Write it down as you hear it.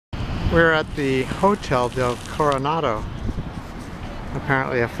We're at the Hotel Del Coronado.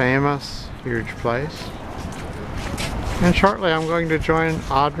 Apparently a famous, huge place. And shortly I'm going to join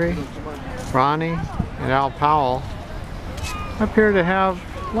Audrey, Ronnie, and Al Powell up here to have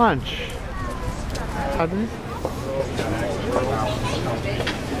lunch. Audrey?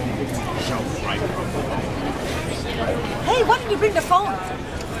 Hey, why didn't you bring the phone?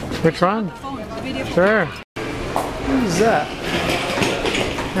 Which one? The phone, the video phone. Sure. Who's that?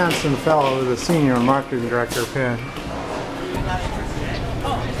 Handsome fellow with a senior marketing director pin.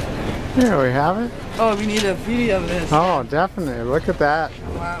 Here we have it. Oh, we need a video of this. Oh, definitely. Look at that.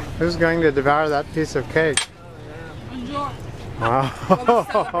 Wow. Who's going to devour that piece of cake? Enjoy. Wow.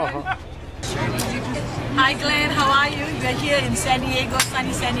 Hi Glenn, how are you? We're here in San Diego,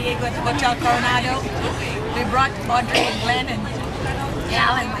 sunny San Diego at the Hotel Coronado. We brought Audrey and Glenn and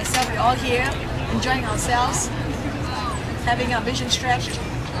Al and myself. We're all here enjoying ourselves, having our vision stretched.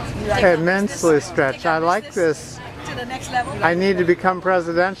 Immensely stretched. I like this. To the next level. I need to become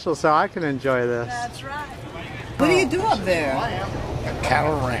presidential so I can enjoy this. That's right. What do you do up there? A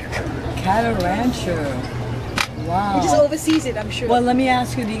cattle rancher. Cattle rancher. Wow. He just oversees it, I'm sure. Well, let me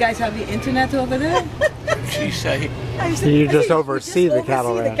ask you, do you guys have the internet over there? She say, You just oversee the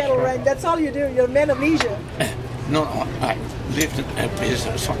cattle ranch. That's all you do. You're a man of leisure. no, I lived in that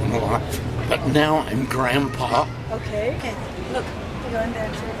business all my life, but now I'm grandpa. Okay. Look, you're in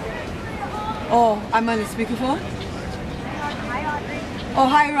there too. Oh, I'm on the speakerphone? Hi, Audrey. Oh,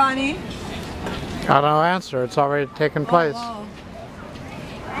 hi, Ronnie. Got no answer. It's already taken place.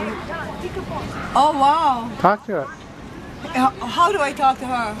 Oh, wow. Talk to it. How do I talk to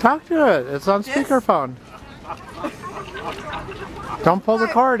her? Talk to it. It's on speakerphone. Don't pull the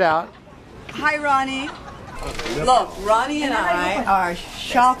cord out. Hi, Ronnie. Look, Ronnie and I are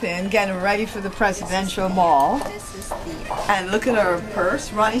shopping, getting ready for the presidential ball. And look at our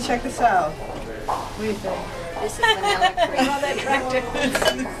purse. Ronnie, check this out. What do you think? This is vanilla cream. Oh, that attractive.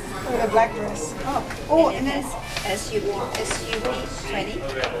 A black dress. Oh, and then SUV 20.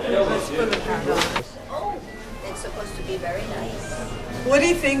 It's supposed to be very nice. What do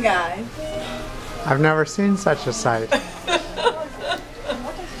you think, guys? I've never seen such a sight.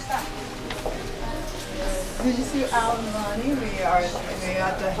 Did you see Al and Ronnie? We are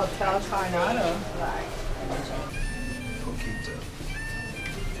at the Hotel Coronado.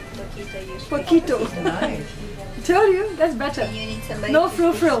 Poquito. Nice. I told you, that's better. You need somebody No to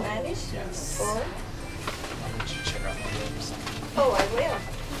frill speak frill. Spanish? Yes. Or? Oh, I will.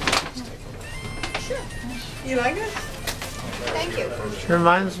 Sure. You like it? Thank you. It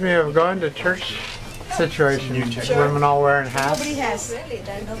reminds me of going to church situations. Women all wearing hats. Nobody has. Really,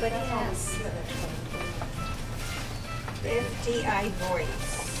 that nobody has. 50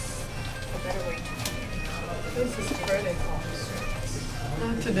 ivories. A better way. This is pretty.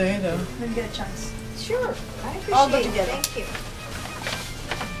 Not today, though. Let me get a chance. Sure. I appreciate All go it. together. Thank you.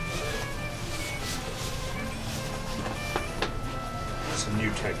 It's a new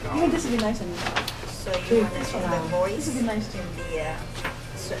I think technology. this would be nice on you. So you want it from the voice? This would be nice too.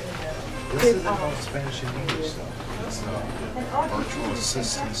 This is about Spanish and English, though. It's a virtual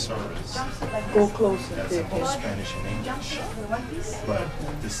assistant service Go closer. that's both Spanish and English. But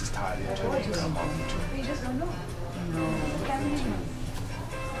this is tied into an income opportunity.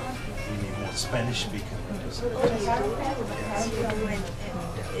 We need more Spanish speaking representatives.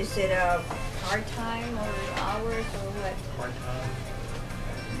 Is it a part-time or hours or what? Part-time.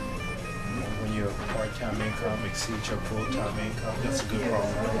 When your part-time income exceeds your full-time income, that's a good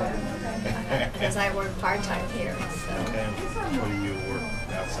problem. Because I work part-time here, so. Okay, what do you work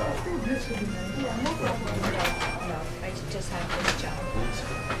outside? No, I just have this job.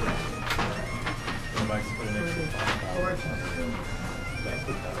 I'd like to put an extra $5.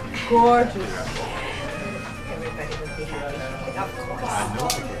 Gorgeous. Everybody would be happy. Of course. I know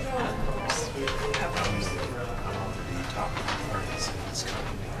the great. The top artists in this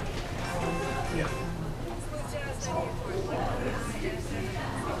company. Yeah.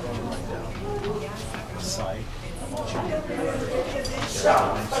 Site.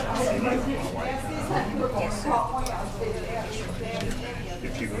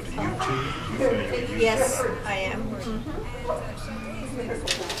 If you go to YouTube, you familiar with YouTube? Yes, I am.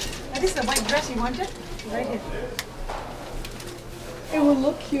 This is the white dress you wanted? Right here. It will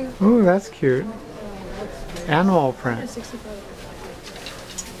look cute. Ooh, that's cute. Animal print. 65.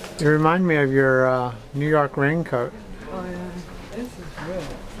 You remind me of your New York raincoat. Oh, yeah. This is good.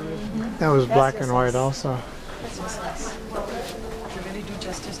 That was black and white also. That's just nice. You really do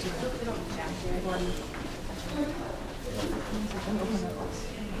justice to it.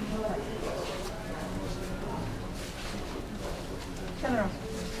 Turn around.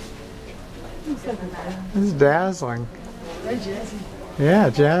 This is dazzling. They're jazzy. Yeah,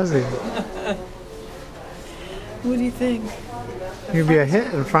 jazzy. What do you think? You'd be a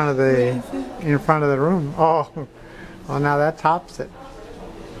hit in front of the room. Oh, well now that tops it.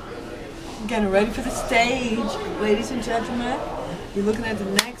 Getting ready for the stage, ladies and gentlemen. You're looking at the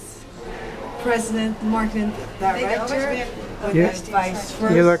next president, marketing director, vice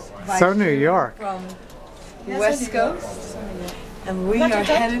first. You look so New York. From the West Coast, and we are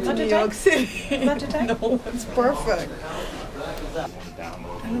headed to New York City. No, it's perfect.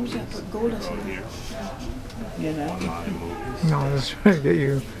 I know you have to put gold on here. You know. No, I was trying to get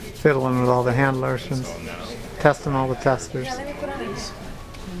you fiddling with all the hand lotions, testing all the testers. Yeah, let me put on it.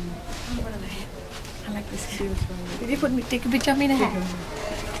 I like this cute. Did you take a picture of me in the hat?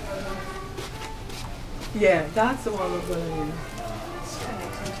 Yeah, that's the one we're going to use.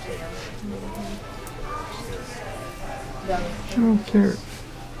 Oh, cute.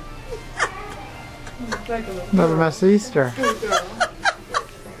 Never miss Easter.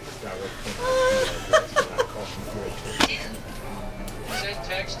 Send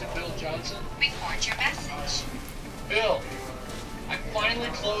text to Bill Johnson. Record your message. Bill, I finally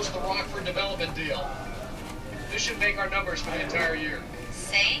closed the Rockford development deal. This should make our numbers for the entire year.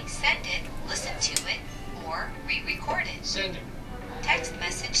 Say, send it, listen to it, or re-record it. Send it. Text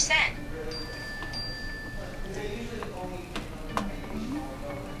message sent.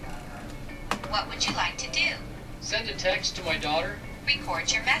 What would you like to do? Send a text to my daughter.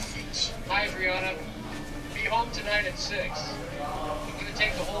 Record your message. Hi, Adriana. Be home tonight at 6. I'm going to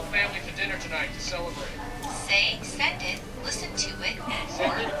take the whole family to dinner tonight to celebrate. Say, send it, listen to it, or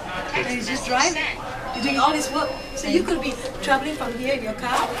Send it. text He's just message driving. sent. You're doing all this work. So you could be traveling from here in your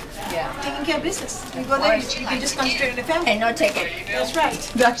car, taking care of business. You go there, you can just concentrate on the family. No ticket. That's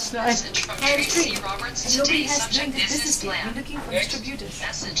right. That's nice. Message from Hands Tracy free. Roberts. And nobody Today's has to subject drink the business business deal. We're plan. looking for Next. distributors.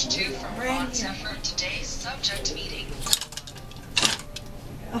 Message 2 from Brand Ron new. Zephyr. Today's subject meeting.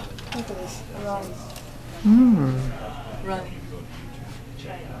 Look at this. Ronnie. Running.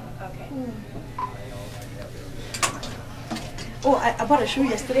 Oh, I bought a shoe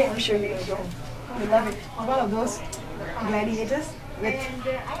yesterday. I'm sure you're going to go. You love it. One of those gladiators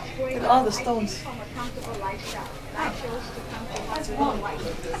with all the stones.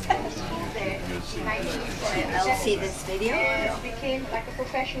 I'll see this video. Became like a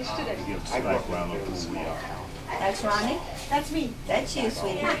professional student. That's Ronnie. That's me. That's you,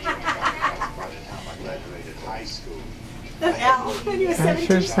 sweetie. That's Al. When you were That 17.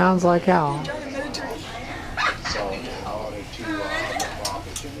 sure sounds like Al. Joined the military.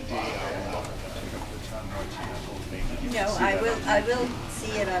 No, I will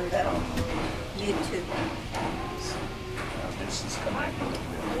see it on the YouTube.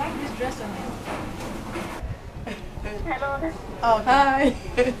 I like this dress on him. Oh, hi.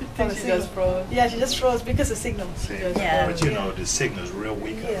 I think she just froze. Yeah, she just froze because of signal. She just Yeah. But you know, the signal's real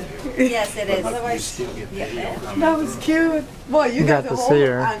weak up Yeah. here. Yes, it is. You still get video coming That was cute. Boy, you got got the to whole see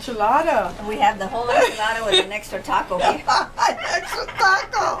her. enchilada. We have the whole enchilada with an extra taco here. Extra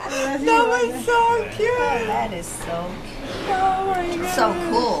taco. That was so cute. That is so Oh my God. so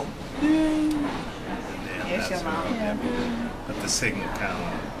cool. And Here's your that's mom. what- But the signal kind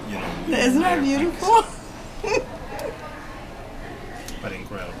of, you know. Isn't that beautiful? But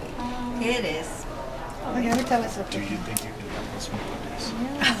incredible. It is. Okay, let me tell us Do something. you think you can help us with this?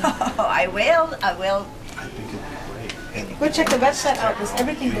 Oh, I will. I think it'd be great. And Go check the website out. There's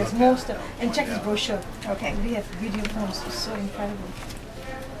everything. There's most of. And check this brochure. Okay. We have video phones. It's so incredible.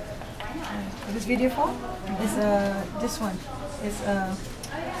 This video phone is this one is a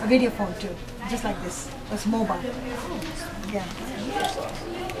video phone too, just like this. It's mobile. Yeah.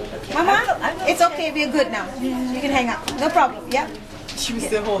 Mama, it's okay. We're good now. You can hang up. No problem. Yeah. she was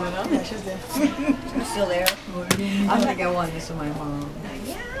still holding on. Yeah, she's there. You're still there. I'm gonna get one just for my mom.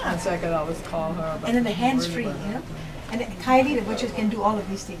 And so I could always call her. About And then the hands free, you know. And then Kylie, the virtual, can do all of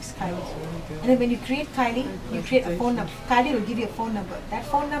these things. Kylie. And then when you create Kylie, you create a phone number. Kylie will give you a phone number. That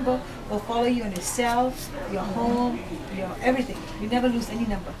phone number will follow you on your cell, your home, your everything. You never lose any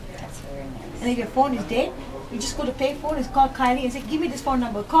number. That's very nice. And if your phone is dead, you just go to pay phone, it's call Kylie and say, give me this phone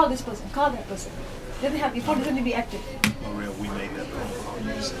number, call this person, call that person. Doesn't have, your phone doesn't need to be active. Maria, we made that phone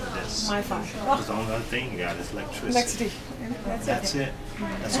using this. Wi-Fi. Because the only other thing you got is electricity. Electricity. That's it.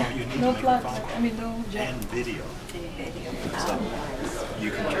 That's all you need No to make a plugs. phone. I mean, no jack. And video. So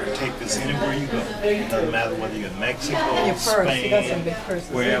you can take this anywhere you go. It doesn't matter whether you're in Mexico, Your purse. She got some Spain, big purses.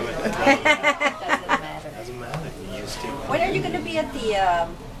 wherever. It Doesn't matter. doesn't matter. You still When are you going to be at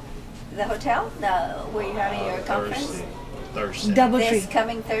the hotel? Where you're having your conference? Thursday. Double This tree.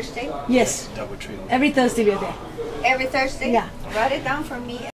 coming Thursday? Yes. Double tree. Every Thursday we're there. Every Thursday? Yeah. Write it down for me.